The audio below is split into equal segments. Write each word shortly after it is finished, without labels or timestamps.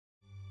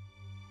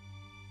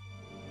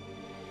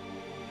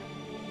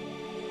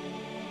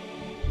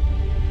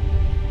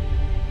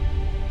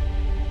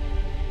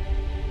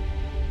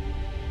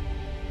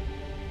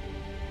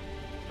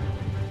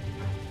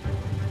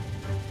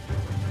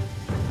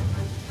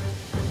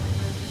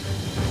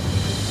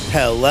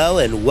Hello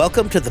and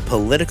welcome to the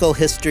Political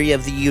History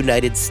of the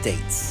United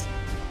States.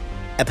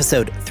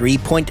 Episode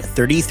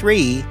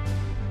 3.33,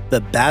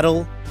 The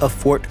Battle of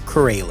Fort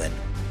Carillon.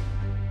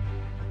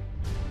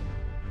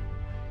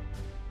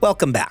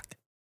 Welcome back.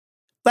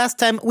 Last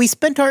time, we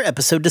spent our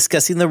episode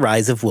discussing the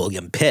rise of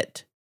William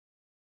Pitt.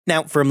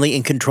 Now firmly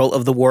in control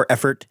of the war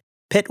effort,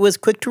 Pitt was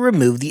quick to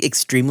remove the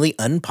extremely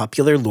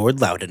unpopular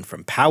Lord Loudoun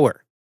from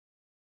power.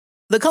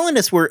 The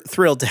colonists were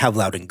thrilled to have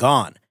Loudoun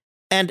gone,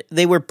 and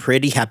they were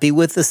pretty happy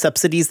with the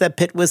subsidies that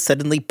Pitt was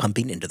suddenly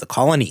pumping into the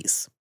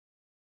colonies.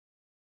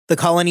 The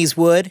colonies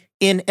would,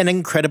 in an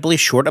incredibly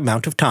short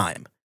amount of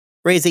time,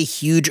 raise a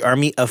huge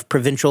army of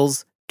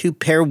provincials to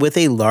pair with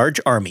a large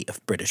army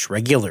of British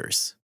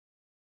regulars.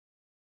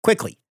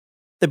 Quickly,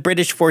 the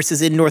British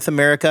forces in North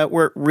America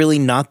were really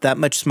not that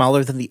much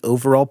smaller than the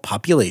overall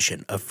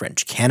population of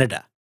French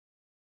Canada.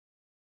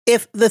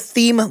 If the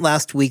theme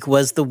last week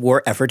was the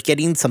war effort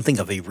getting something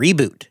of a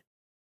reboot,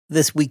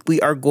 this week we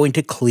are going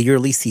to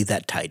clearly see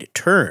that tide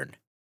turn.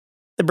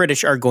 The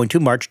British are going to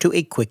march to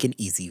a quick and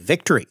easy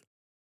victory.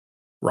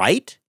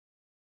 Right?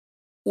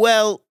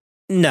 Well,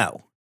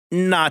 no,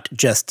 not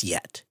just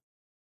yet.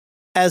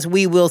 As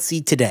we will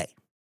see today,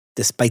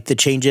 despite the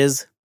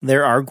changes,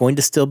 there are going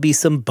to still be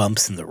some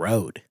bumps in the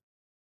road.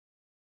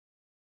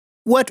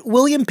 What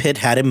William Pitt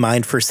had in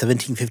mind for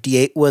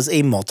 1758 was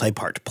a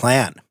multi-part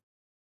plan.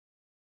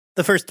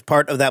 The first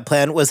part of that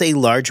plan was a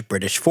large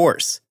British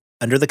force,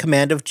 under the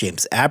command of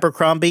James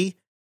Abercrombie,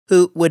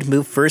 who would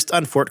move first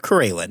on Fort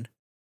Carillon,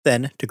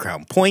 then to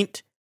Crown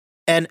Point,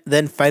 and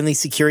then finally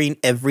securing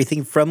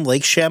everything from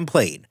Lake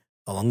Champlain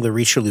along the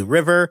Richelieu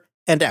River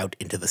and out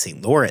into the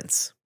St.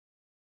 Lawrence.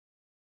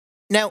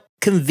 Now,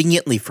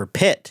 conveniently for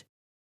Pitt,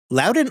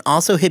 Loudoun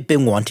also had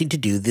been wanting to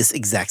do this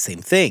exact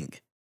same thing,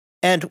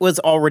 and was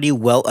already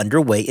well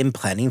underway in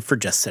planning for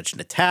just such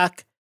an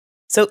attack,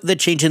 so the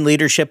change in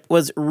leadership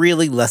was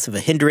really less of a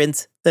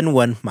hindrance than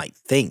one might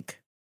think.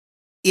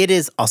 It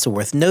is also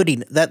worth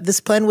noting that this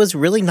plan was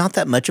really not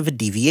that much of a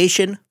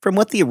deviation from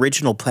what the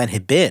original plan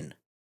had been.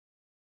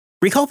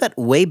 Recall that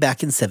way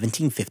back in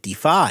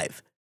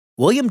 1755,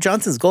 William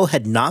Johnson's goal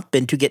had not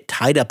been to get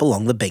tied up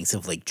along the banks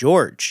of Lake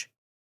George.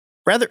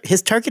 Rather,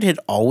 his target had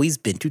always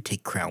been to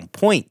take Crown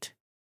Point.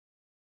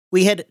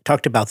 We had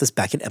talked about this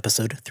back in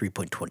episode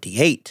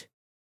 3.28.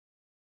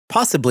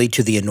 Possibly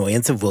to the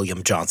annoyance of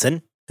William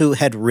Johnson, who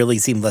had really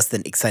seemed less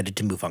than excited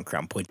to move on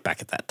Crown Point back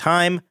at that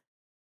time,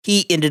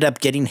 he ended up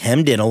getting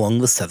hemmed in along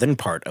the southern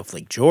part of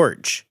Lake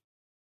George.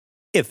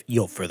 If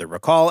you'll further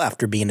recall,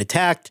 after being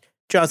attacked,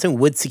 Johnson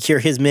would secure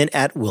his men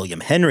at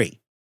William Henry,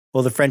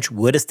 while the French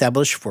would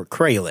establish Fort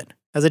Carillon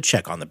as a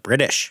check on the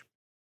British.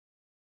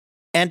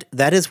 And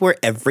that is where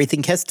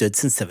everything has stood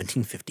since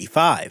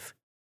 1755,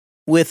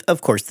 with,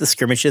 of course, the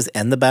skirmishes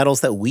and the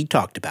battles that we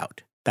talked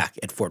about back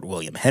at Fort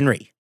William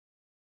Henry.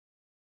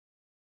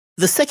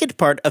 The second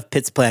part of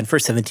Pitt's plan for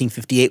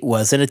 1758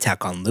 was an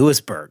attack on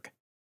Louisburg.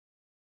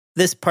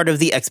 This part of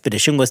the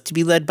expedition was to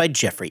be led by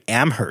Geoffrey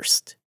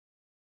Amherst.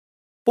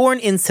 Born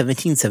in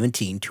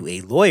 1717 to a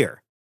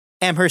lawyer,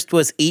 Amherst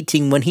was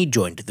 18 when he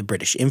joined the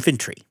British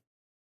infantry.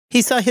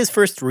 He saw his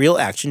first real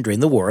action during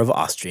the War of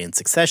Austrian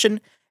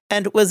Succession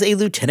and was a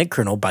lieutenant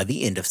colonel by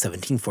the end of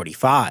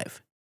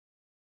 1745.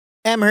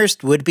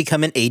 Amherst would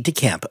become an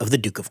aide-de-camp of the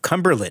Duke of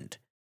Cumberland,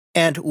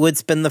 and would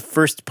spend the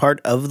first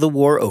part of the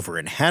war over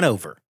in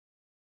Hanover.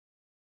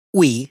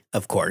 We,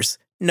 of course,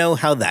 know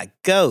how that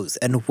goes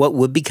and what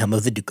would become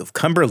of the Duke of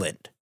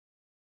Cumberland.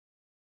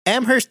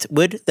 Amherst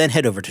would then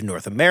head over to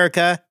North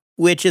America,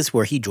 which is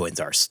where he joins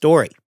our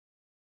story.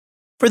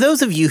 For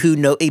those of you who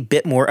know a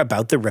bit more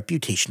about the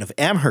reputation of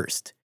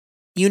Amherst,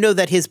 you know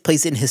that his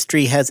place in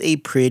history has a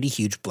pretty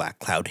huge black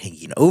cloud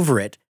hanging over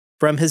it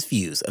from his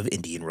views of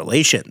Indian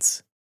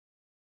relations.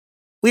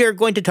 We are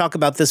going to talk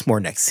about this more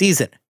next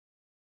season.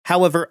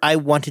 However, I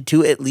wanted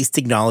to at least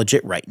acknowledge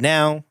it right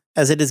now,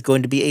 as it is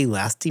going to be a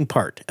lasting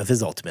part of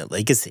his ultimate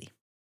legacy.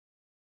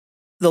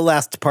 The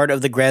last part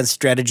of the grand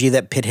strategy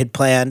that Pitt had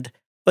planned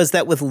was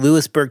that with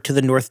Louisburg to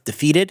the north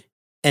defeated,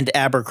 and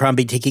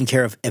Abercrombie taking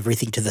care of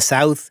everything to the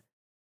south,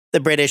 the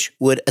British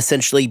would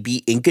essentially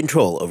be in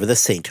control over the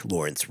St.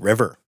 Lawrence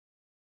River.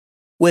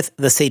 With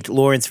the St.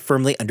 Lawrence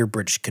firmly under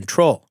British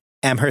control,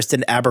 Amherst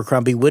and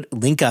Abercrombie would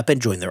link up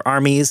and join their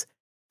armies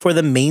for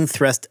the main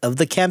thrust of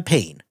the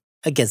campaign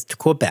against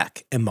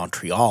Quebec and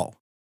Montreal.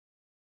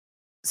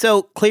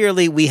 So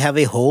clearly we have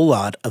a whole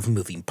lot of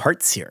moving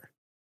parts here.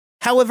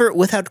 However,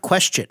 without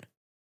question,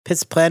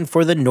 Pitt's plan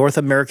for the North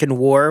American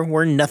War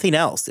were nothing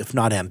else if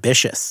not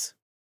ambitious.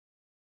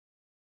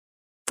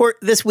 For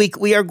this week,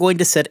 we are going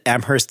to set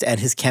Amherst and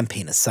his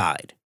campaign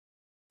aside.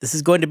 This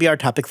is going to be our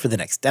topic for the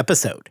next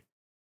episode.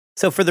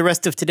 So for the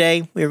rest of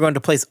today, we are going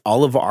to place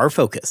all of our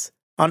focus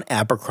on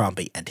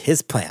Abercrombie and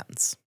his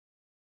plans.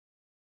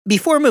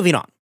 Before moving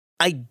on,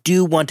 I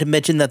do want to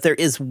mention that there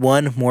is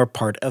one more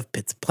part of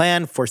Pitt's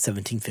plan for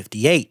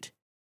 1758.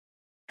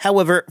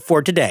 However,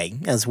 for today,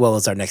 as well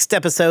as our next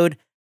episode,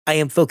 I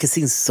am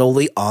focusing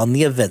solely on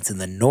the events in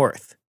the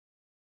north.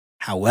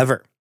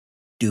 However,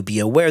 do be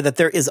aware that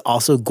there is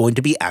also going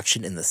to be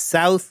action in the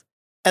south,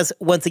 as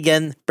once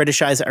again,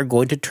 British eyes are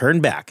going to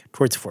turn back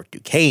towards Fort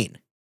Duquesne.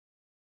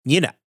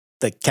 You know,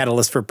 the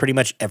catalyst for pretty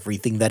much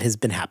everything that has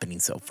been happening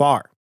so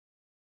far.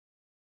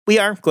 We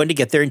are going to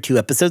get there in 2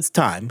 episodes'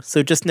 time,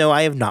 so just know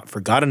I have not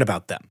forgotten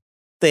about them.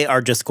 They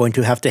are just going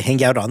to have to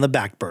hang out on the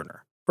back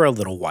burner for a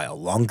little while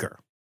longer.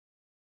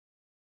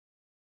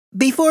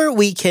 Before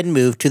we can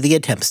move to the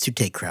attempts to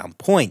take Crown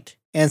Point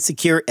and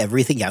secure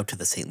everything out to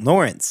the St.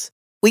 Lawrence,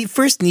 we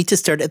first need to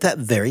start at that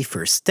very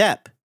first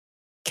step: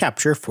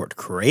 capture Fort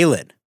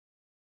Carillon.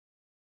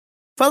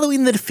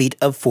 Following the defeat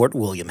of Fort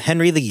William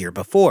Henry the year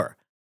before,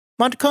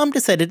 Montcalm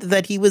decided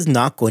that he was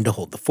not going to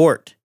hold the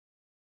fort.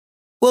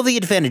 While the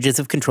advantages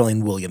of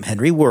controlling William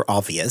Henry were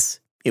obvious,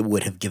 it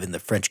would have given the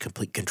French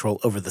complete control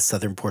over the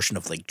southern portion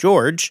of Lake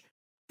George,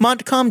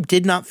 Montcalm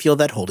did not feel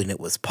that holding it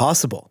was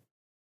possible.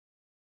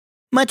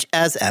 Much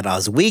as at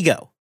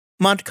Oswego,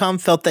 Montcalm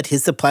felt that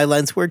his supply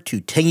lines were too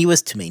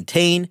tenuous to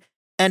maintain,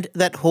 and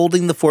that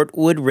holding the fort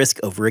would risk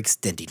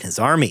overextending his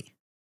army.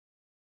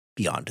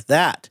 Beyond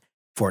that,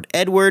 Fort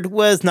Edward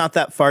was not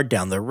that far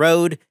down the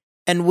road,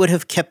 and would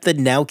have kept the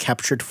now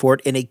captured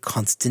fort in a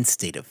constant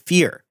state of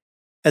fear,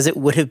 as it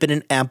would have been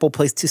an ample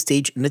place to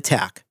stage an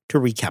attack to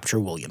recapture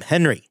William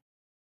Henry.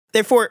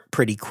 Therefore,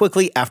 pretty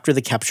quickly after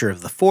the capture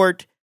of the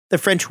fort, the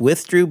French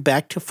withdrew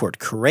back to Fort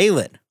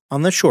Carillon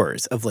on the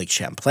shores of Lake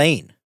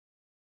Champlain.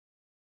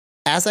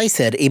 As I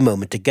said a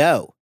moment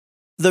ago,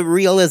 the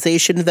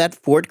realization that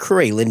Fort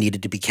Carillon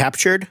needed to be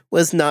captured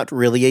was not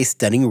really a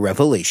stunning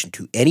revelation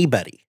to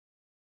anybody.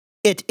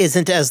 It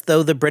isn't as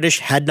though the British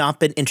had not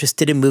been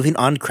interested in moving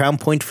on Crown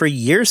Point for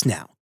years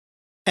now,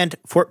 and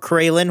Fort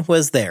Carillon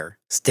was there,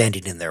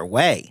 standing in their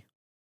way.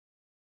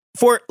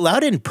 For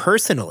Loudon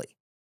personally,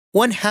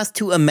 one has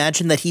to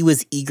imagine that he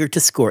was eager to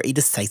score a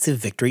decisive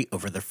victory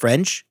over the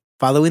French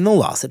following the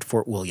loss at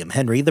Fort William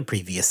Henry the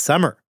previous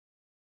summer.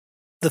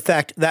 The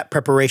fact that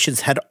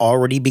preparations had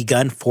already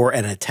begun for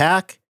an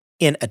attack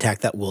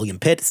that William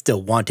Pitt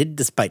still wanted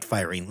despite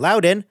firing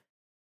Loudon,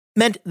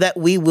 meant that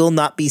we will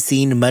not be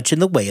seeing much in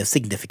the way of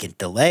significant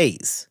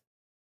delays.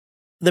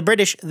 The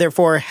British,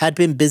 therefore, had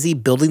been busy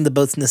building the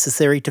boats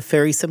necessary to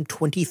ferry some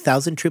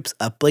 20,000 troops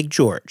up Lake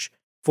George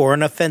for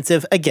an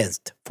offensive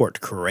against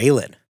Fort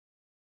Carillon.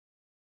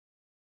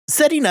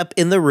 Setting up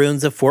in the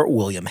ruins of Fort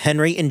William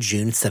Henry in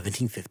June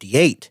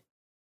 1758,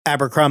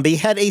 Abercrombie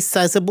had a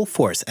sizable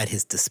force at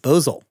his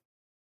disposal,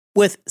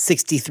 with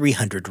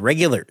 6,300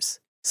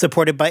 regulars.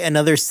 Supported by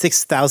another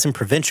 6,000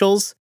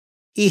 provincials,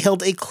 he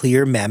held a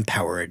clear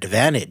manpower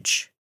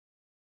advantage.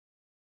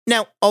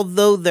 Now,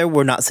 although there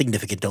were not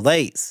significant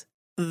delays,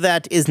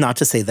 that is not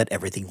to say that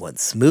everything went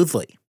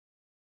smoothly.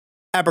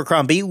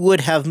 Abercrombie would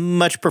have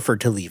much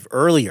preferred to leave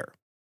earlier.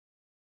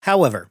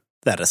 However,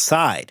 that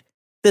aside,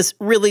 this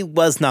really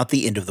was not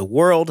the end of the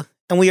world,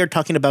 and we are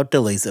talking about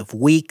delays of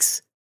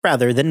weeks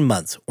rather than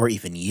months or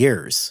even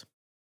years.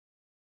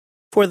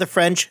 For the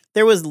French,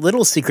 there was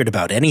little secret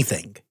about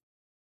anything.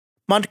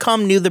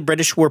 Montcalm knew the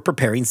British were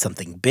preparing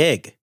something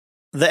big.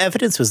 The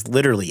evidence was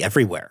literally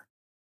everywhere.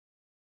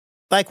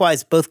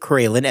 Likewise, both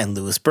Carillon and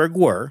Louisbourg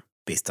were,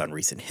 based on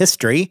recent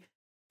history,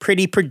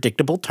 pretty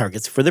predictable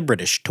targets for the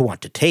British to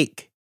want to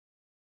take.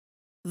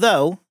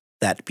 Though,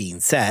 that being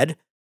said,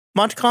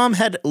 Montcalm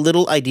had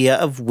little idea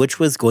of which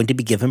was going to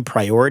be given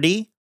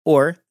priority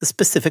or the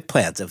specific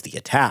plans of the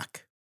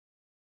attack.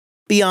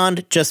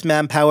 Beyond just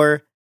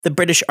manpower, the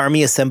British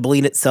army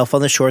assembling itself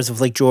on the shores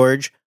of Lake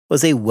George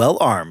was a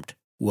well-armed,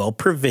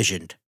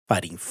 well-provisioned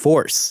fighting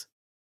force.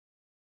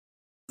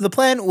 The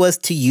plan was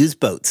to use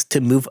boats to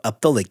move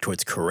up the lake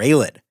towards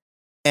Carillon,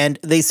 and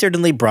they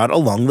certainly brought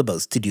along the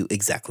boats to do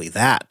exactly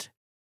that.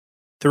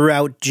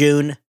 Throughout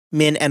June,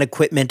 men and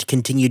equipment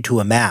continued to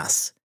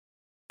amass,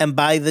 and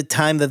by the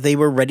time that they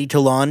were ready to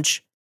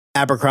launch,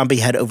 Abercrombie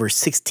had over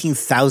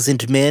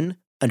 16,000 men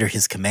under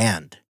his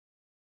command.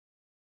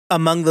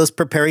 Among those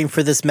preparing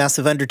for this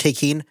massive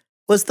undertaking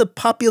was the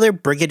popular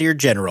Brigadier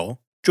General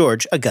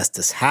George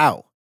Augustus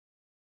Howe.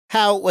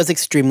 Howe was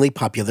extremely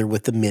popular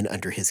with the men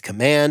under his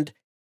command,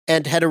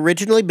 and had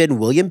originally been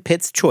William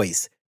Pitt's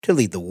choice to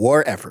lead the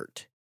war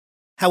effort.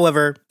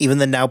 However, even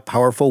the now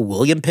powerful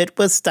William Pitt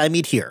was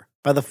stymied here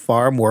by the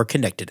far more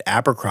connected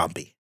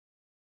Abercrombie.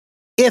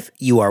 If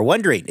you are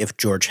wondering if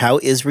George Howe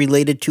is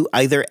related to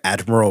either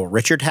Admiral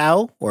Richard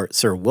Howe or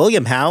Sir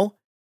William Howe,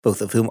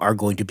 both of whom are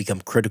going to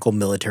become critical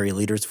military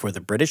leaders for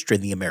the British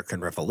during the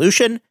American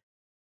Revolution,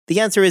 the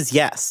answer is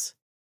yes.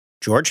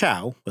 George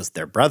Howe was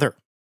their brother.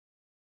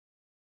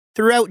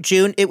 Throughout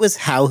June, it was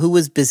Howe who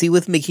was busy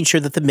with making sure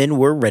that the men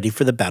were ready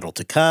for the battle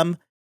to come,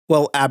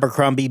 while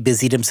Abercrombie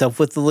busied himself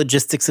with the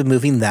logistics of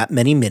moving that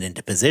many men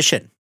into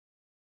position.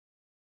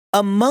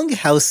 Among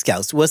Howe's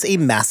scouts was a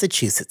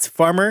Massachusetts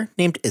farmer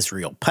named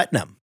Israel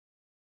Putnam.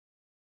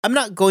 I'm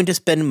not going to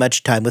spend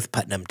much time with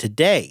Putnam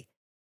today.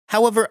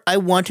 However, I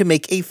want to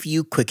make a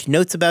few quick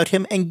notes about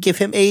him and give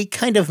him a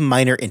kind of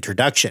minor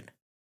introduction.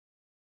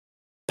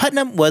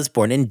 Putnam was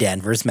born in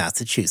Danvers,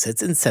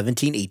 Massachusetts in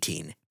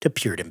 1718 to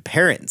Puritan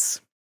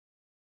parents.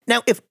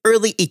 Now, if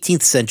early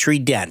 18th century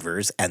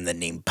Danvers and the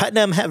name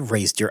Putnam have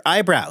raised your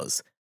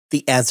eyebrows,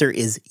 the answer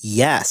is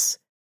yes.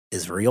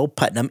 Israel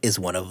Putnam is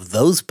one of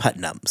those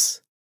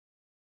Putnams.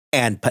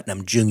 And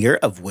Putnam Jr.,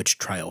 of witch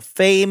trial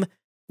fame,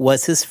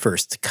 was his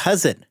first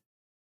cousin,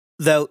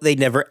 though they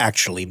never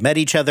actually met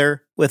each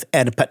other, with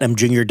Ann Putnam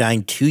Jr.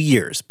 dying 2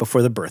 years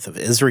before the birth of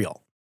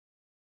Israel.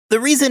 The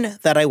reason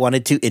that I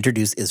wanted to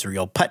introduce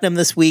Israel Putnam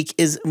this week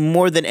is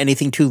more than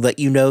anything to let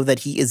you know that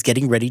he is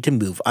getting ready to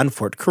move on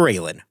Fort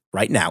Carillon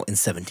right now in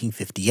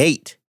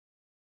 1758.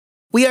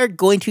 We are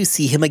going to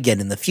see him again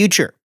in the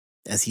future,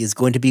 as he is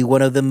going to be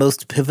one of the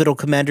most pivotal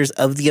commanders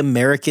of the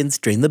Americans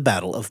during the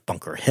Battle of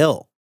Bunker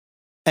Hill,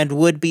 and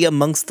would be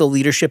amongst the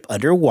leadership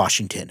under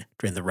Washington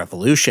during the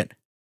Revolution.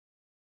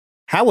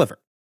 However,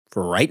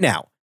 for right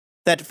now,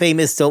 that fame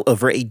is still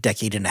over a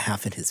decade and a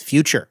half in his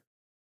future.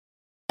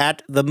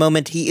 At the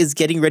moment, he is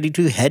getting ready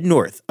to head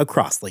north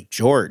across Lake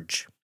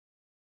George.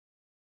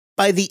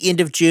 By the end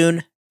of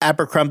June,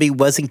 Abercrombie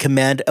was in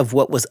command of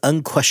what was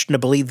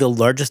unquestionably the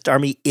largest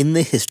army in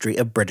the history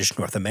of British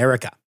North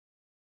America.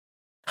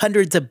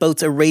 Hundreds of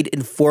boats arrayed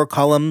in 4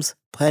 columns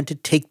planned to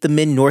take the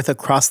men north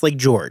across Lake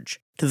George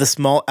to the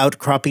small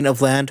outcropping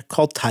of land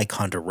called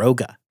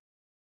Ticonderoga.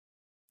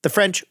 The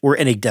French were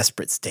in a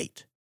desperate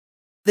state.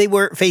 They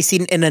were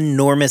facing an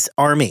enormous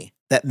army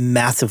that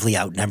massively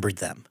outnumbered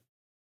them.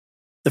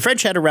 The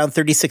French had around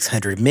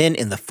 3,600 men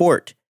in the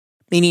fort,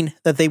 meaning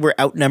that they were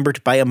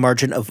outnumbered by a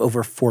margin of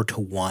over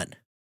 4-1.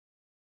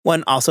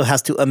 One also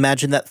has to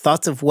imagine that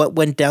thoughts of what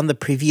went down the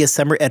previous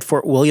summer at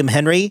Fort William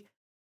Henry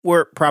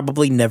were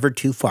probably never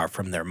too far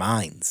from their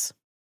minds.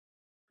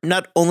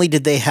 Not only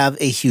did they have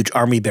a huge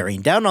army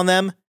bearing down on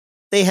them,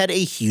 they had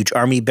a huge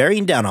army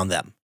bearing down on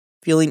them,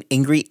 feeling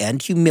angry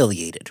and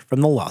humiliated from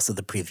the loss of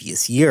the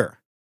previous year.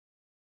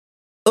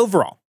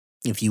 Overall,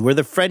 if you were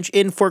the French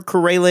in Fort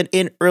Carillon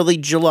in early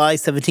July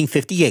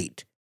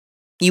 1758,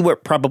 you were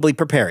probably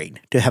preparing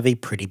to have a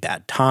pretty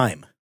bad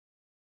time.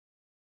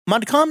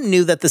 Montcalm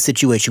knew that the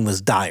situation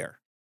was dire,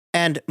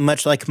 and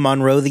much like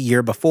Monroe the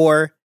year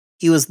before,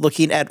 he was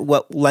looking at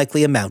what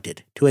likely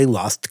amounted to a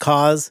lost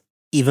cause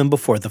even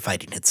before the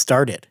fighting had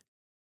started.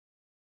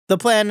 The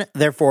plan,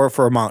 therefore,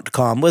 for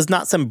Montcalm was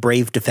not some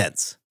brave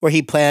defense, where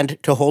he planned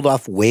to hold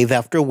off wave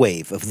after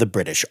wave of the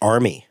British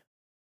army.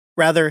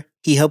 Rather,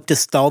 he hoped to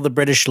stall the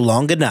British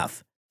long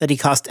enough that he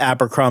cost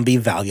Abercrombie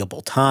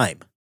valuable time.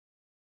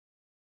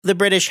 The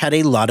British had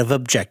a lot of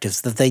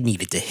objectives that they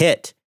needed to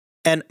hit,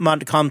 and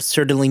Montcalm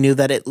certainly knew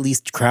that at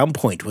least Crown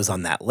Point was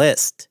on that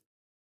list.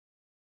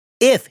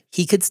 If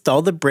he could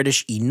stall the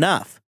British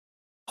enough,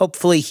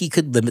 hopefully he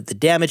could limit the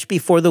damage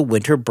before the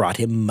winter brought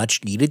him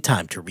much-needed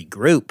time to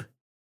regroup.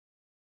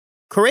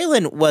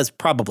 Carillon was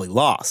probably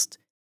lost.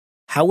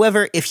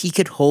 However, if he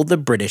could hold the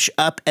British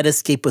up and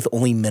escape with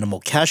only minimal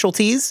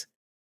casualties,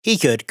 he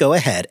could go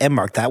ahead and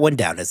mark that one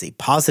down as a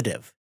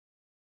positive.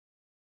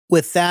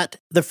 With that,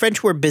 the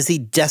French were busy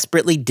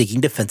desperately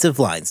digging defensive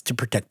lines to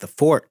protect the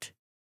fort.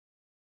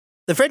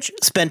 The French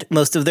spent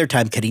most of their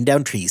time cutting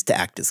down trees to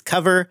act as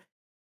cover,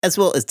 as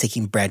well as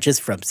taking branches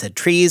from said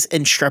trees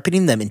and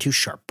sharpening them into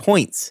sharp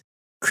points,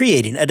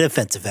 creating a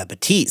defensive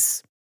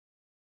abattis.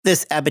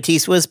 This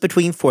abattis was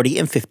between 40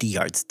 and 50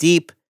 yards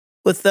deep,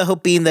 with the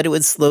hope being that it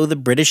would slow the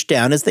British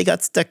down as they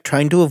got stuck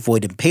trying to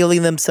avoid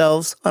impaling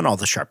themselves on all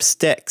the sharp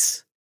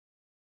sticks.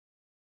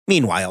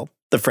 Meanwhile,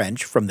 the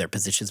French, from their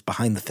positions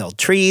behind the felled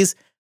trees,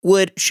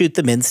 would shoot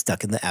the men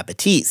stuck in the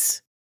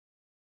abattis.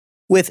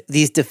 With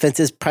these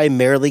defenses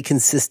primarily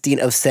consisting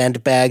of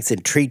sandbags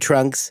and tree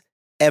trunks,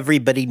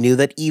 everybody knew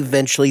that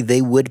eventually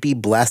they would be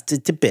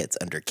blasted to bits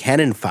under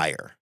cannon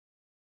fire.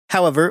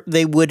 However,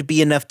 they would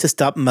be enough to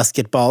stop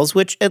musket balls,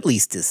 which at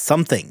least is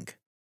something.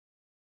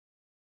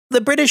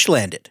 The British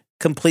landed,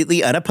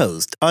 completely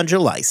unopposed, on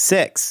July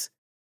 6,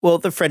 while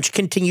the French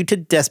continued to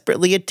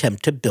desperately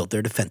attempt to build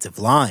their defensive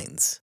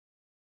lines.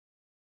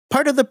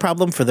 Part of the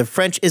problem for the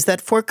French is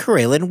that Fort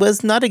Carillon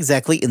was not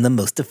exactly in the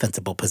most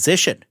defensible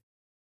position.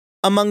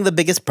 Among the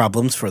biggest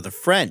problems for the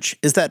French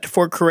is that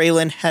Fort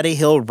Carillon had a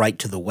hill right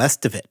to the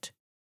west of it.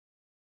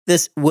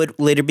 This would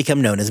later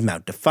become known as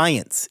Mount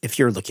Defiance, if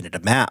you're looking at a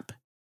map.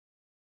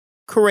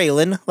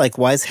 Carillon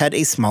likewise had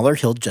a smaller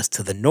hill just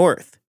to the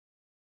north.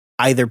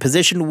 Either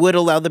position would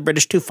allow the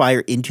British to fire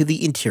into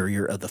the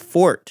interior of the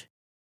fort.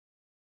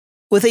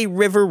 With a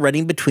river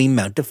running between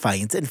Mount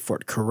Defiance and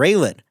Fort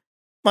Carillon,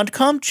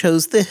 Montcalm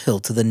chose the hill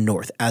to the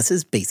north as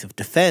his base of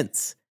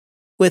defense,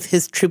 with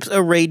his troops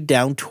arrayed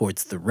down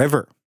towards the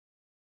river.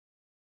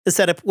 The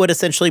setup would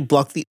essentially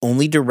block the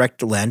only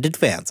direct land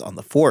advance on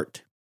the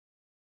fort.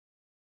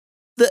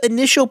 The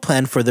initial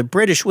plan for the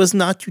British was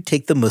not to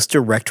take the most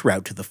direct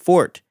route to the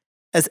fort,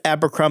 as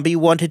Abercrombie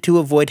wanted to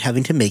avoid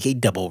having to make a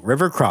double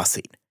river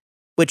crossing,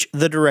 which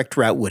the direct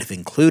route would have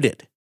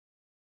included.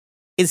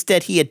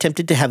 Instead, he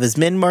attempted to have his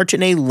men march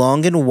in a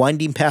long and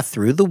winding path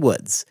through the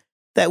woods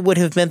that would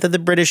have meant that the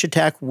British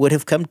attack would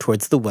have come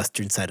towards the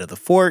western side of the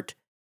fort,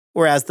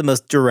 whereas the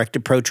most direct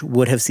approach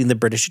would have seen the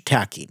British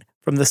attacking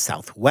from the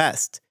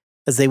southwest,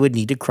 as they would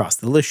need to cross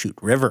the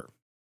Lachute River.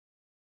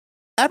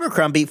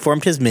 Abercrombie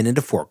formed his men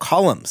into 4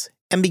 columns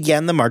and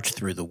began the march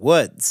through the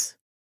woods.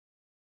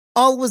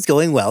 All was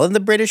going well and the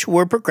British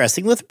were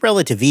progressing with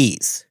relative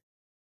ease.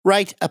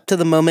 right up to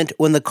the moment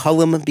when the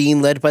column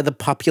being led by the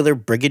popular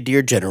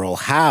Brigadier General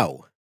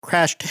Howe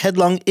crashed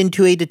headlong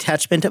into a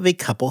detachment of a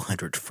couple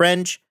hundred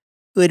French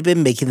who had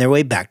been making their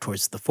way back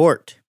towards the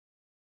fort.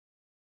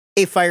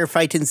 A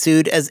firefight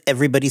ensued as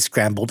everybody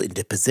scrambled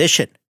into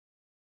position.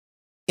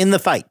 In the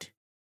fight,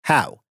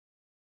 Howe,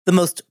 the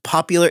most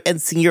popular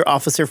and senior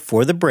officer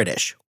for the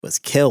British, was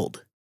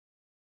killed.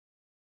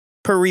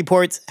 Per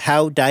reports,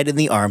 Howe died in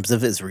the arms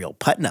of Israel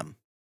Putnam.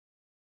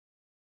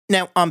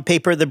 Now, on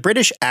paper, the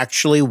British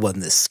actually won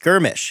this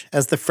skirmish,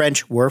 as the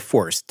French were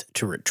forced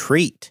to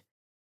retreat.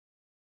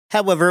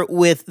 However,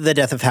 with the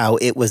death of Howe,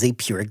 it was a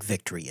Pyrrhic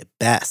victory at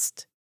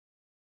best.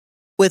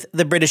 With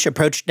the British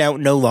approach now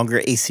no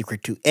longer a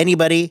secret to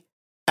anybody,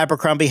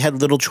 Abercrombie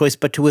had little choice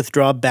but to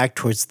withdraw back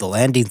towards the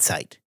landing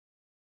site.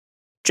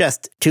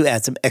 Just to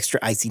add some extra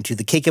icing to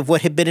the cake of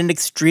what had been an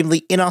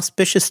extremely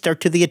inauspicious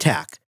start to the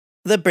attack,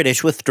 the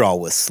British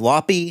withdrawal was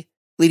sloppy,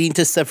 leading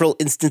to several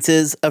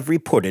instances of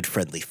reported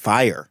friendly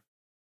fire.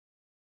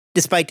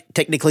 Despite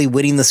technically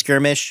winning the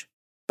skirmish,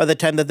 by the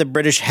time that the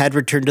British had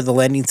returned to the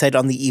landing site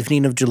on the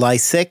evening of July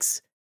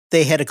 6,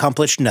 they had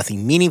accomplished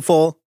nothing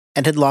meaningful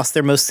and had lost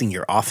their most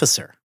senior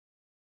officer.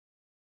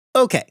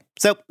 Okay,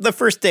 so the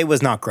first day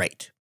was not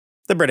great.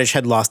 The British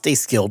had lost a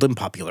skilled and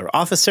popular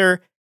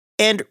officer,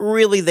 and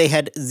really they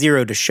had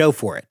zero to show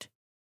for it.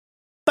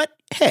 But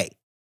hey,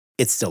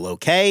 it's still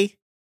okay.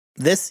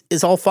 This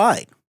is all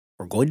fine.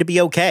 We're going to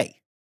be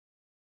okay.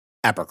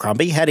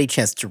 Abercrombie had a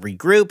chance to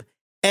regroup,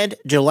 and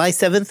July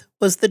 7th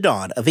was the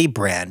dawn of a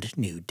brand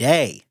new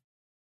day.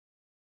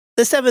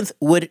 The 7th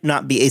would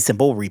not be a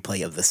simple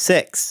replay of the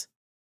 6th.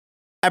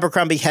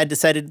 Abercrombie had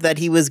decided that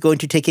he was going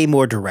to take a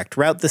more direct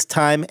route this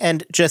time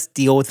and just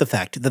deal with the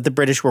fact that the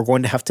British were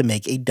going to have to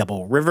make a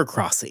double river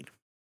crossing.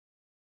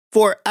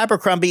 For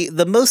Abercrombie,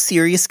 the most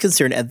serious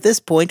concern at this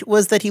point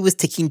was that he was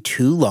taking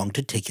too long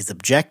to take his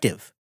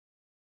objective.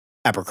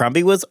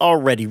 Abercrombie was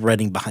already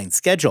running behind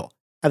schedule,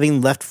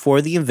 having left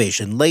for the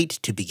invasion late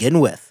to begin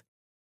with.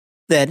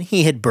 Then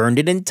he had burned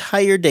an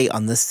entire day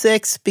on the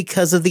 6th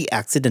because of the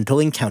accidental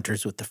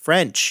encounters with the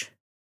French.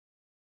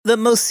 The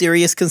most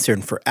serious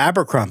concern for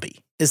Abercrombie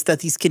is that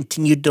these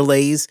continued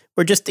delays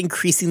were just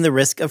increasing the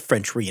risk of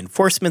French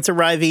reinforcements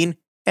arriving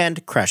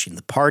and crashing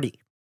the party.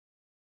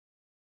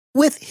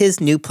 With his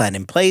new plan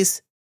in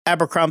place,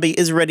 Abercrombie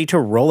is ready to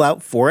roll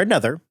out for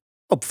another,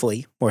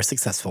 hopefully more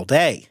successful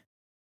day.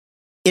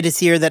 It is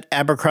here that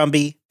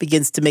Abercrombie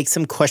begins to make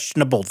some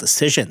questionable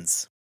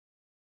decisions.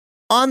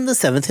 On the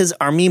 7th, his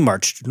army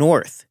marched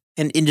north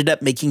and ended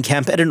up making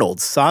camp at an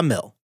old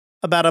sawmill,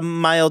 about a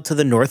mile to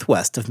the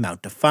northwest of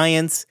Mount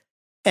Defiance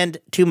and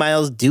 2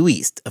 miles due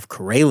east of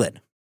Carillon.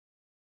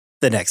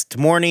 The next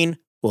morning,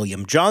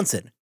 William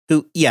Johnson,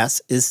 who,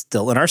 yes, is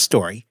still in our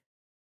story,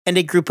 and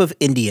a group of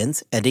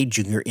Indians and a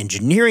junior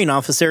engineering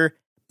officer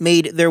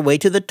made their way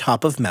to the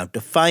top of Mount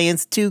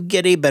Defiance to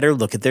get a better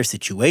look at their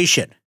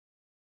situation.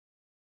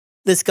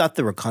 This got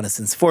the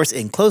reconnaissance force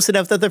in close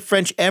enough that the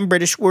French and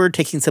British were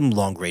taking some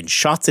long-range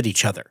shots at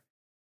each other.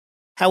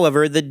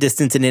 However, the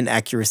distance and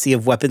inaccuracy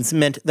of weapons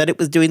meant that it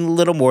was doing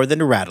little more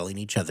than rattling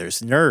each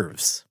other's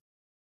nerves.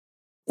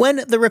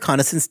 When the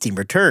reconnaissance team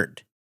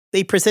returned,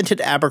 they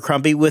presented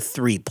Abercrombie with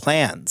 3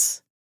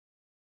 plans.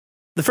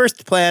 The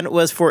first plan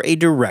was for a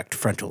direct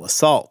frontal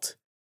assault.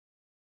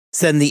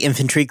 Send the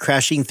infantry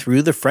crashing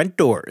through the front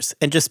doors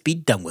and just be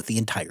done with the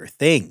entire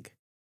thing.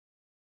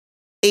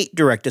 A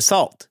direct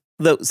assault,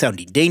 though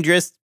sounding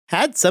dangerous,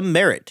 had some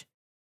merit.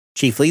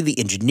 Chiefly, the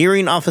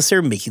engineering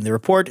officer making the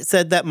report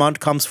said that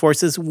Montcalm's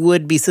forces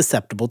would be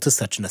susceptible to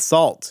such an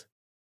assault.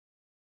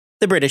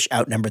 The British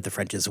outnumbered the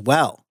French as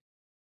well.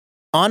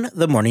 On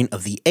the morning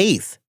of the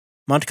 8th,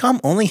 Montcalm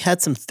only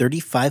had some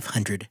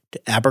 3,500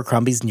 to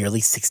Abercrombie's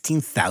nearly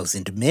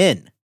 16,000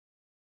 men.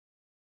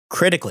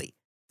 Critically,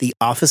 the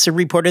officer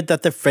reported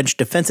that the French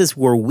defenses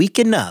were weak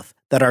enough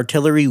that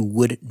artillery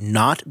would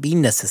not be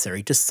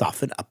necessary to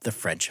soften up the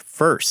French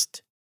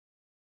first.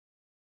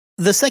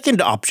 The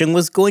second option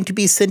was going to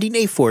be sending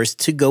a force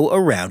to go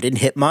around and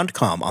hit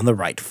Montcalm on the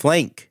right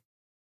flank.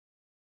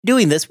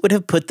 Doing this would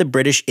have put the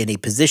British in a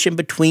position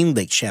between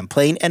Lake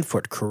Champlain and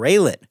Fort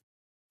Carillon,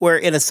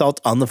 where an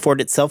assault on the fort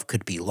itself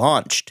could be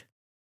launched.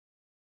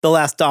 The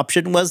last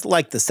option was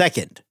like the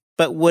second,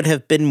 but would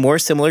have been more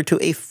similar to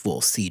a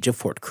full siege of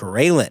Fort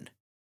Carillon.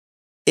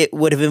 It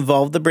would have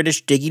involved the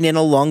British digging in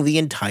along the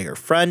entire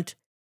front,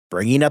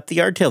 bringing up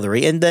the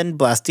artillery, and then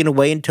blasting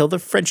away until the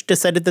French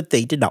decided that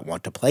they did not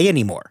want to play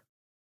anymore.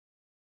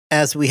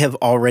 As we have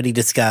already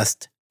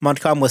discussed,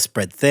 Montcalm was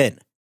spread thin,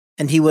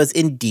 and he was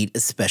indeed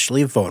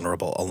especially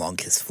vulnerable along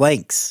his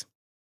flanks.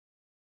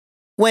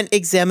 When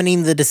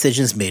examining the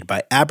decisions made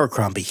by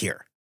Abercrombie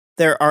here,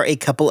 there are a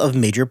couple of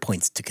major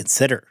points to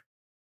consider.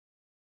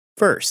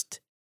 First,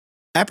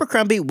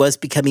 Abercrombie was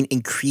becoming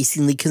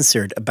increasingly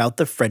concerned about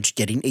the French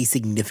getting a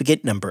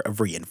significant number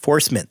of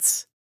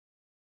reinforcements.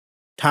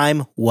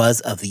 Time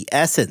was of the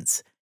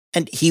essence,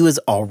 and he was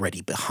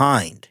already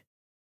behind.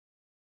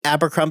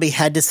 Abercrombie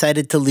had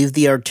decided to leave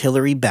the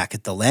artillery back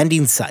at the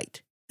landing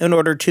site in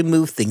order to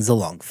move things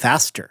along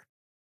faster.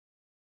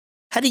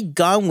 Had he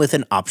gone with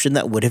an option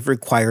that would have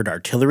required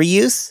artillery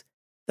use,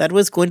 that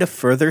was going to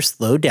further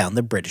slow down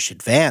the British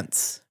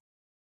advance.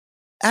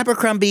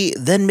 Abercrombie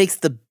then makes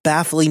the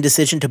baffling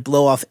decision to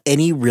blow off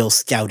any real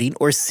scouting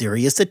or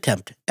serious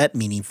attempt at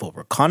meaningful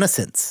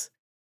reconnaissance.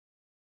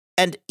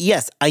 And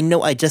yes, I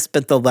know I just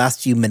spent the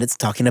last few minutes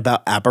talking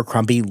about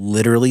Abercrombie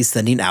literally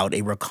sending out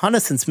a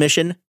reconnaissance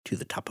mission to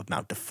the top of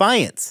Mount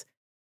Defiance.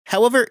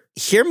 However,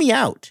 hear me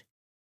out.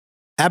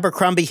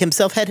 Abercrombie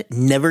himself had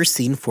never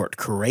seen Fort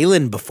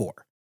Carillon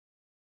before.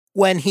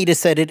 When he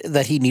decided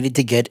that he needed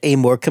to get a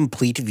more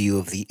complete view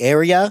of the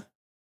area,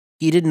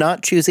 he did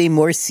not choose a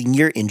more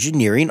senior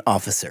engineering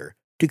officer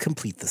to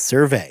complete the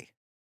survey,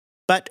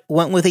 but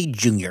went with a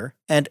junior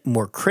and,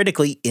 more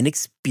critically,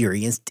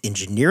 inexperienced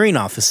engineering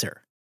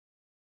officer.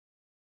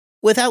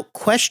 Without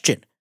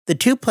question, the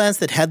two plans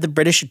that had the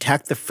British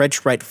attack the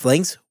French right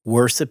flanks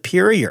were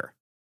superior.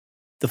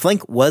 The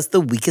flank was the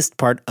weakest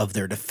part of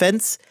their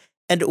defense,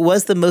 and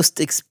was the most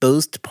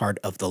exposed part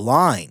of the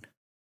line.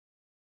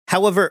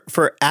 However,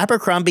 for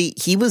Abercrombie,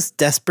 he was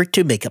desperate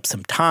to make up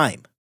some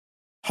time.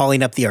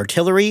 Hauling up the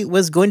artillery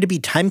was going to be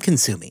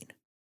time-consuming.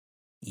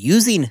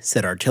 Using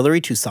said artillery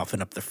to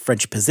soften up the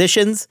French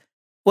positions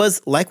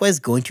was likewise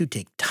going to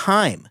take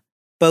time,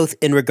 both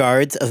in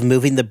regards of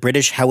moving the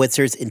British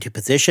howitzers into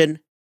position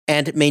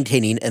and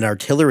maintaining an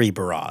artillery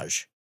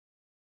barrage.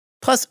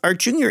 Plus, our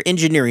junior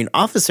engineering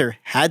officer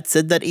had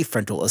said that a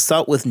frontal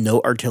assault with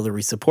no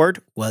artillery support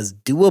was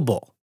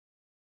doable.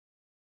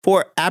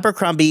 For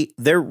Abercrombie,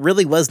 there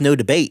really was no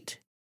debate.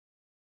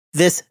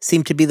 This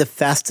seemed to be the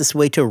fastest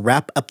way to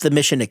wrap up the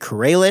mission at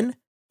Carillon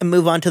and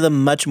move on to the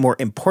much more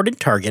important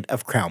target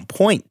of Crown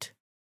Point.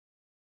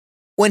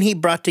 When he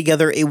brought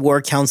together a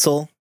war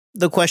council,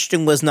 the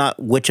question was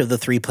not which of the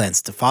three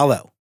plans to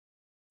follow.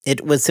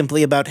 It was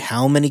simply about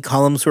how many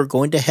columns were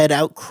going to head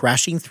out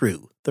crashing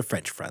through the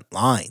French front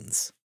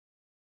lines.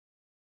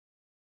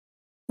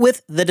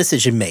 With the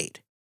decision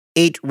made,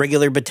 8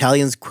 regular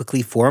battalions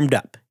quickly formed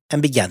up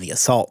and began the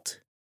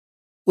assault.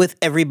 With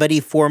everybody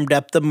formed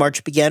up, the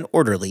march began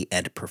orderly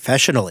and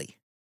professionally.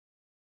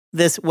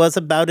 This was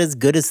about as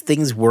good as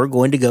things were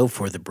going to go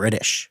for the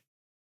British.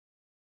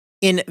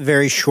 In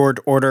very short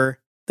order,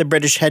 the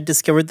British had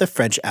discovered the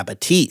French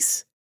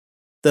abattis,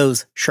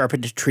 those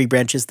sharpened tree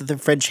branches that the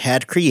French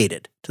had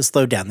created to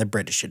slow down the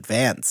British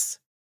advance.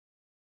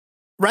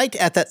 Right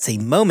at that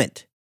same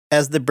moment,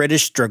 as the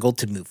British struggled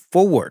to move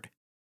forward,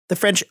 the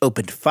French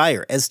opened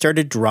fire and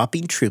started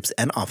dropping troops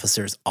and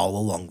officers all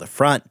along the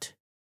front.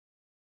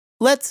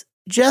 Let's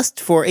just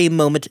for a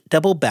moment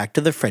double back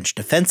to the French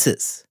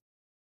defenses.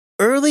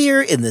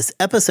 Earlier in this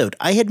episode,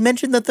 I had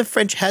mentioned that the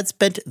French had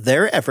spent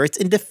their efforts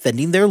in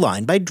defending their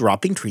line by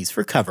dropping trees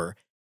for cover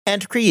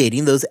and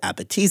creating those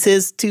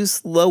abattisses to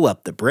slow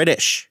up the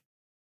British.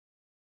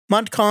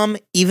 Montcalm,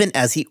 even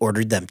as he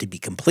ordered them to be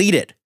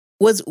completed,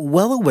 was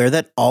well aware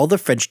that all the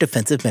French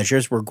defensive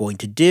measures were going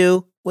to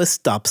do was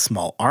stop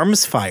small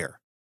arms fire.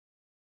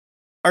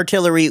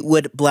 Artillery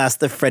would blast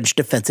the French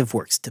defensive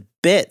works to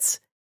bits,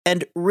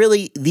 and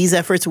really these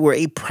efforts were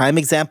a prime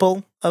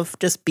example of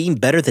just being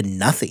better than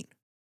nothing.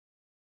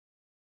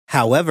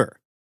 However,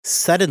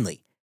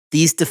 suddenly,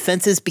 these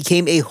defenses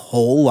became a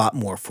whole lot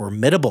more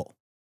formidable.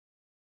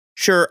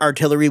 Sure,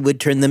 artillery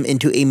would turn them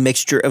into a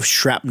mixture of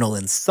shrapnel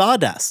and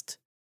sawdust,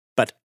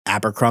 but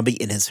Abercrombie,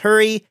 in his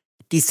hurry,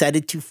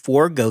 decided to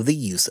forego the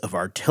use of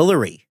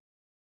artillery.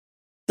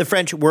 The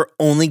French were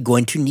only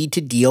going to need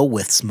to deal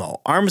with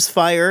small arms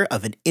fire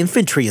of an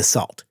infantry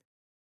assault,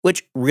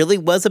 which really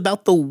was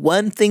about the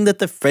one thing that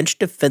the French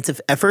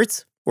defensive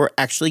efforts were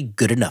actually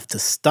good enough to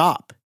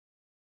stop.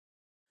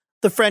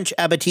 The French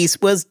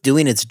abattis was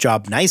doing its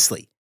job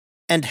nicely,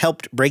 and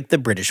helped break the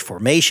British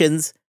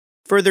formations,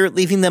 further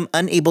leaving them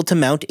unable to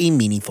mount a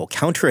meaningful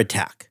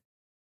counterattack.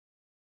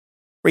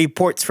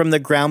 Reports from the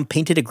ground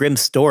painted a grim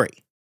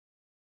story.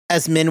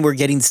 As men were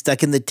getting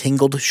stuck in the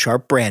tangled,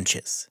 sharp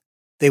branches,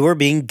 they were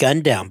being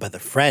gunned down by the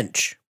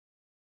French.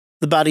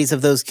 The bodies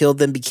of those killed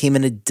then became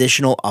an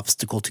additional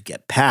obstacle to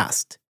get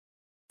past,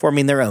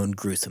 forming their own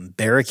gruesome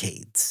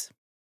barricades.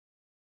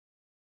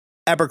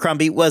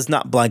 Abercrombie was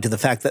not blind to the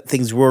fact that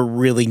things were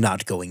really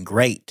not going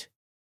great.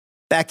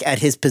 Back at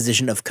his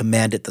position of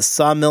command at the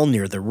sawmill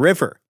near the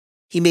river,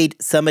 he made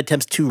some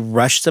attempts to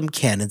rush some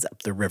cannons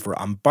up the river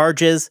on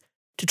barges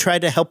to try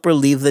to help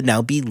relieve the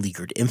now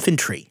beleaguered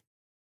infantry.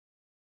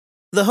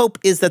 The hope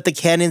is that the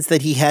cannons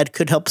that he had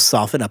could help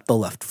soften up the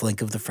left flank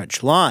of the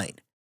French line,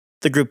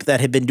 the group that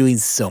had been doing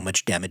so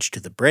much damage to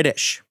the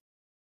British.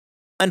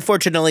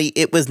 Unfortunately,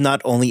 it was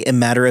not only a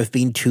matter of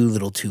being too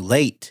little too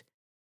late,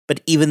 but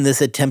even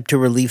this attempt to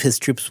relieve his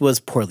troops was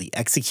poorly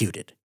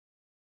executed.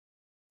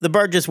 The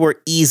barges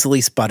were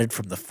easily spotted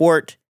from the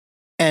fort,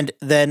 and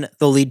then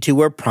the lead two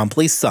were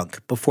promptly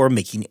sunk before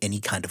making any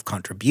kind of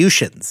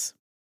contributions.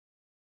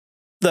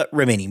 The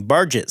remaining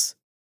barges,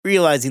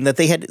 realizing that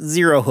they had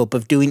zero hope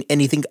of doing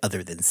anything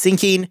other than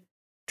sinking,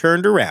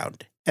 turned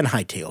around and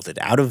hightailed it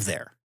out of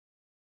there.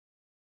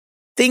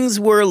 Things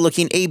were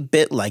looking a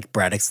bit like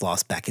Braddock's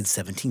loss back in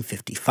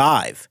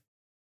 1755.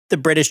 The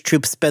British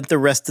troops spent the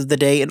rest of the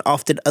day in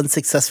often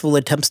unsuccessful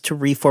attempts to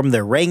reform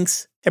their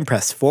ranks and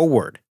press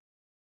forward.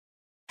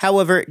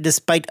 However,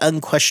 despite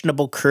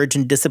unquestionable courage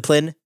and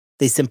discipline,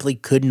 they simply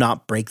could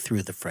not break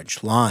through the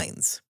French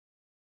lines.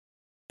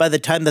 By the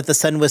time that the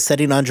sun was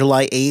setting on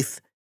July 8th,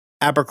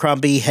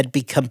 Abercrombie had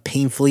become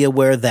painfully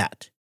aware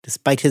that,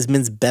 despite his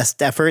men's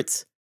best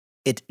efforts,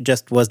 it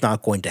just was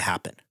not going to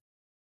happen.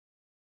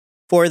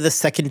 For the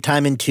second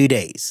time in 2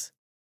 days,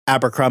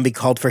 Abercrombie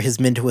called for his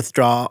men to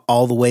withdraw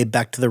all the way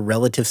back to the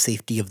relative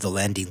safety of the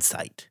landing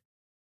site.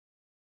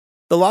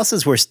 The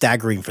losses were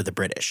staggering for the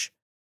British,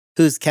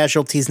 whose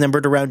casualties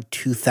numbered around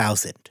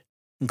 2,000,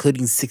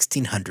 including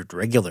 1,600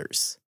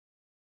 regulars.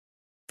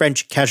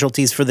 French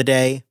casualties for the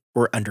day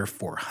were under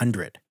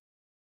 400.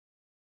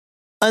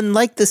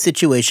 Unlike the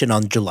situation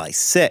on July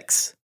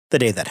 6, the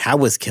day that Howe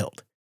was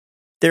killed,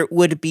 there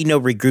would be no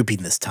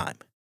regrouping this time.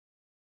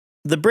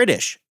 The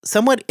British,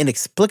 somewhat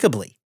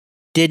inexplicably,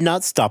 did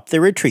not stop their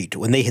retreat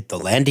when they hit the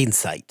landing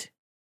site.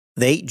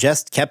 They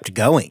just kept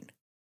going.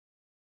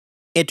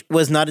 It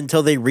was not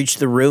until they reached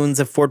the ruins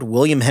of Fort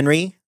William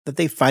Henry that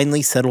they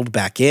finally settled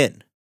back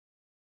in.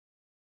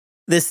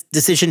 This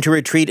decision to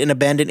retreat and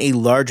abandon a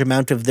large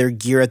amount of their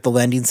gear at the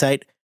landing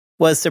site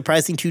was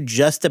surprising to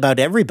just about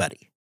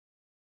everybody.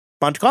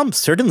 Montcalm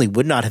certainly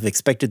would not have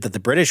expected that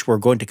the British were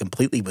going to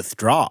completely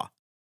withdraw.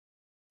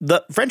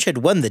 The French had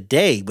won the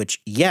day,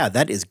 which, yeah,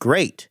 that is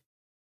great.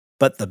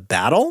 But the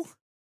battle?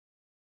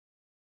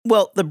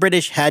 Well, the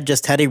British had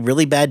just had a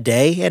really bad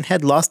day and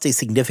had lost a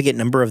significant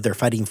number of their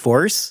fighting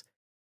force.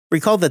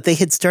 Recall that they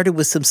had started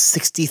with some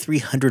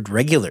 6,300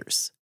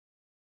 regulars.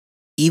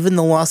 Even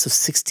the loss of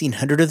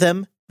 1,600 of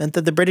them meant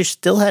that the British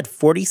still had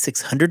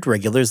 4,600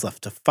 regulars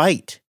left to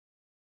fight.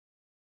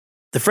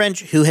 The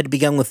French, who had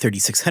begun with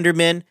 3,600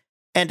 men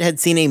and had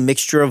seen a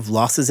mixture of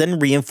losses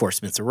and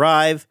reinforcements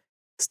arrive,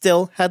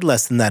 still had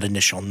less than that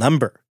initial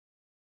number.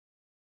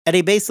 At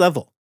a base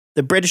level,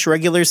 the British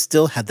regulars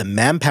still had the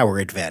manpower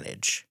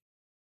advantage.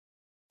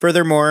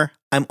 Furthermore,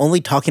 I'm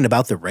only talking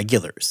about the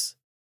regulars.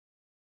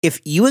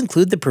 If you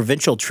include the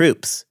provincial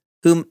troops,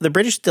 whom the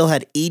British still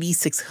had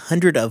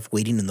 8,600 of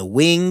waiting in the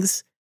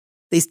wings,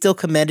 they still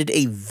commanded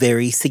a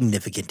very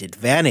significant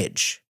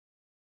advantage.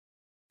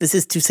 This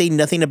is to say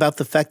nothing about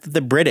the fact that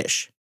the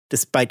British,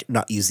 despite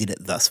not using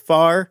it thus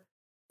far,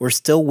 were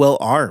still well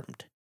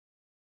armed.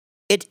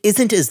 It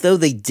isn't as though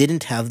they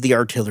didn't have the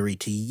artillery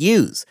to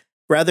use,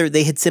 rather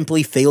they had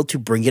simply failed to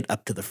bring it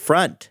up to the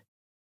front.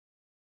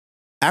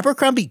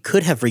 Abercrombie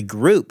could have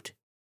regrouped,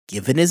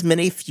 given his men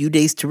a few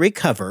days to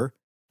recover,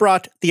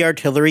 brought the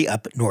artillery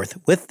up north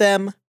with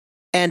them,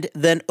 and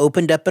then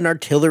opened up an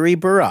artillery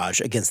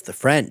barrage against the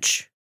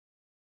French.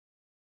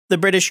 The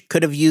British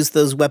could have used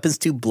those weapons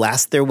to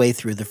blast their way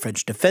through the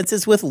French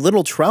defenses with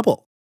little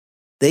trouble.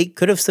 They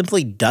could have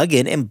simply dug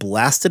in and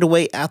blasted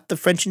away at the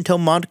French until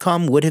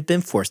Montcalm would have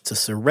been forced to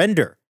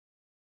surrender.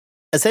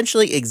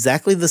 Essentially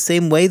exactly the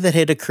same way that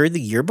had occurred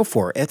the year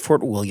before at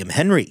Fort William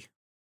Henry.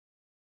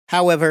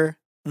 However,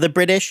 the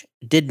British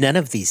did none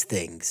of these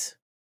things.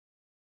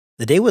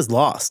 The day was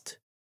lost.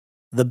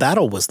 The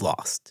battle was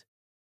lost.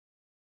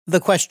 The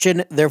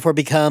question therefore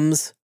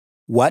becomes,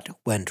 what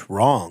went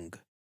wrong?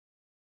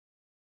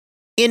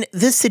 In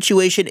this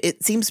situation,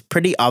 it seems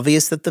pretty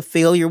obvious that the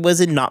failure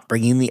was in not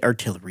bringing the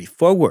artillery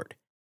forward,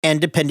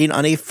 and depending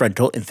on a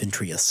frontal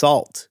infantry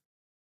assault.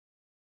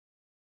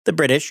 The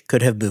British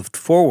could have moved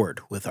forward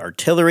with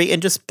artillery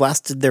and just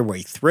blasted their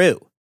way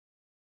through.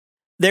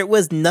 There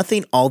was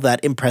nothing all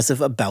that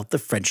impressive about the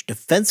French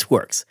defense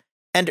works,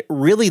 and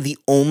really the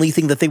only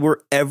thing that they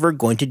were ever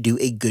going to do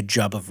a good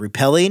job of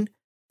repelling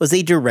was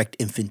a direct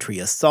infantry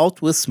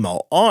assault with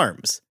small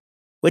arms,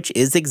 which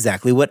is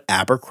exactly what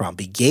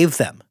Abercrombie gave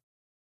them.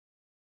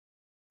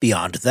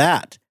 Beyond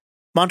that,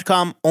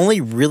 Montcalm only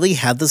really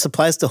had the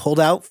supplies to hold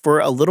out for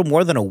a little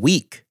more than a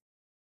week.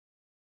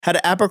 Had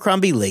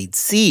Abercrombie laid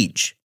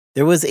siege,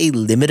 there was a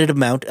limited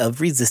amount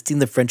of resisting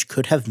the French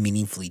could have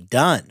meaningfully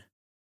done.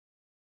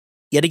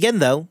 Yet again,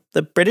 though,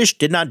 the British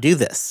did not do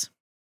this.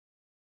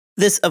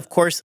 This, of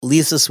course,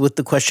 leaves us with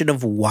the question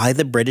of why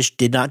the British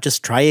did not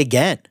just try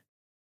again.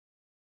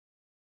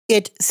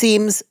 It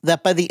seems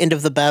that by the end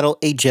of the battle,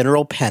 a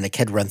general panic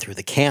had run through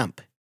the camp.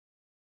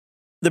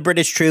 The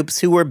British troops,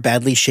 who were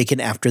badly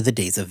shaken after the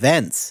day's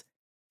events,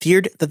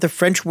 feared that the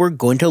French were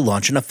going to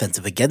launch an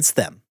offensive against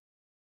them.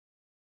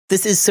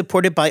 This is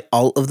supported by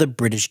all of the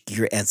British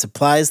gear and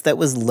supplies that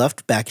was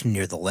left back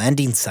near the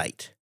landing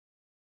site.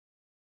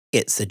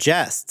 It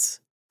suggests,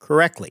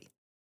 correctly,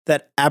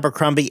 that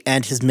Abercrombie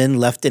and his men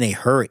left in a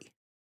hurry.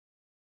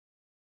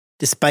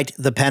 Despite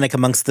the panic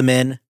amongst the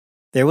men,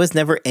 there was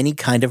never any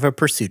kind of a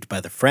pursuit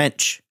by the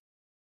French.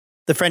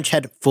 The French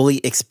had fully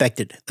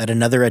expected that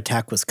another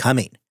attack was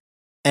coming,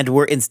 and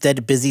were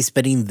instead busy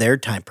spending their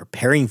time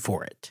preparing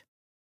for it.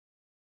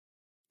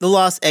 The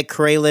loss at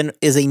Carillon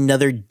is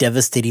another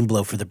devastating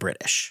blow for the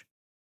British.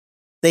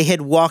 They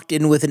had walked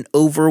in with an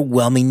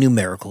overwhelming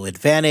numerical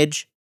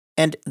advantage,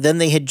 and then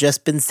they had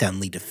just been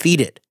soundly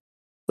defeated,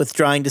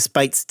 withdrawing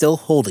despite still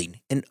holding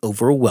an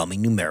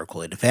overwhelming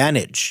numerical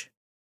advantage.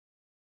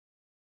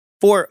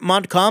 For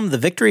Montcalm, the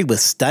victory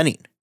was stunning.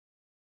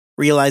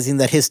 Realizing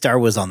that his star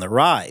was on the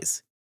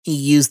rise, he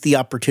used the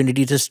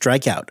opportunity to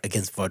strike out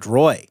against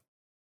Vaudreuil,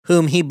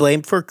 whom he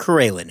blamed for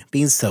Carillon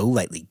being so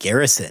lightly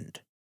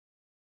garrisoned.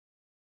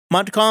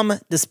 Montcalm,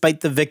 despite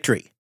the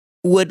victory,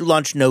 would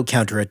launch no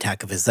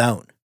counterattack of his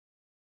own.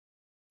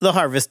 The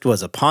harvest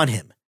was upon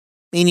him,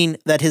 meaning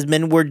that his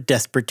men were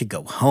desperate to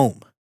go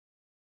home.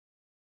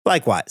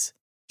 Likewise,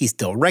 he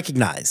still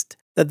recognized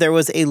that there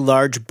was a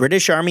large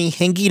British army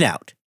hanging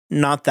out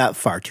not that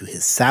far to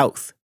his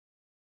south.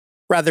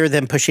 Rather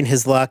than pushing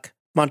his luck,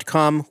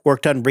 Montcalm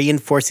worked on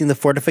reinforcing the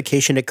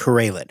fortification at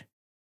Carillon,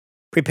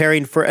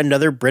 preparing for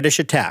another British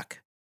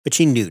attack, which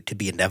he knew to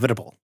be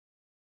inevitable.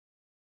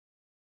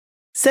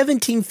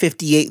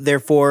 1758,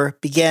 therefore,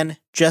 began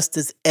just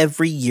as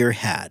every year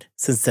had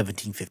since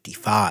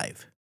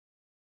 1755.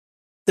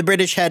 The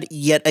British had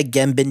yet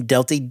again been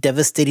dealt a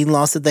devastating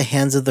loss at the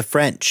hands of the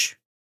French.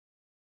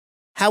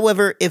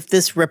 However, if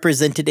this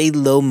represented a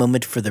low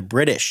moment for the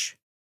British,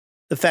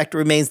 the fact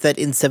remains that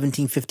in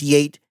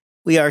 1758,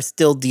 we are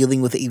still dealing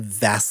with a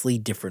vastly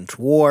different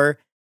war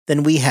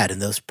than we had in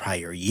those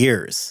prior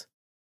years.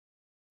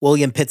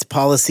 William Pitt's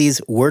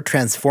policies were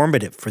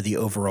transformative for the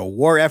overall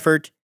war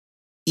effort,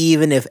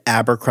 even if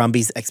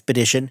Abercrombie's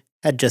expedition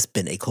had just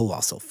been a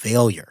colossal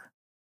failure.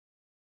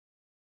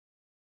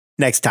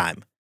 Next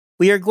time,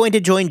 we are going to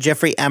join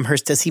Geoffrey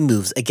Amherst as he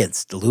moves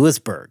against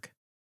Louisbourg.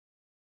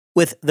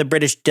 With the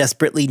British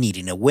desperately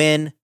needing a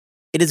win,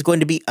 it is going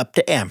to be up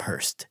to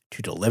Amherst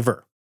to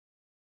deliver.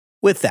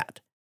 With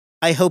that,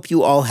 I hope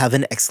you all have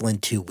an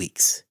excellent 2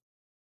 weeks.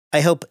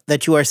 I hope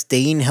that you are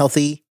staying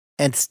healthy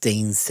and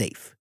staying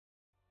safe.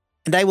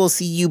 And I will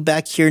see you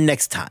back here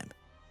next time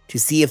to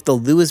see if the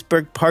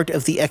Louisbourg part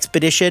of the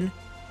expedition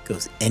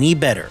goes any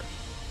better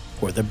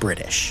for the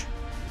British.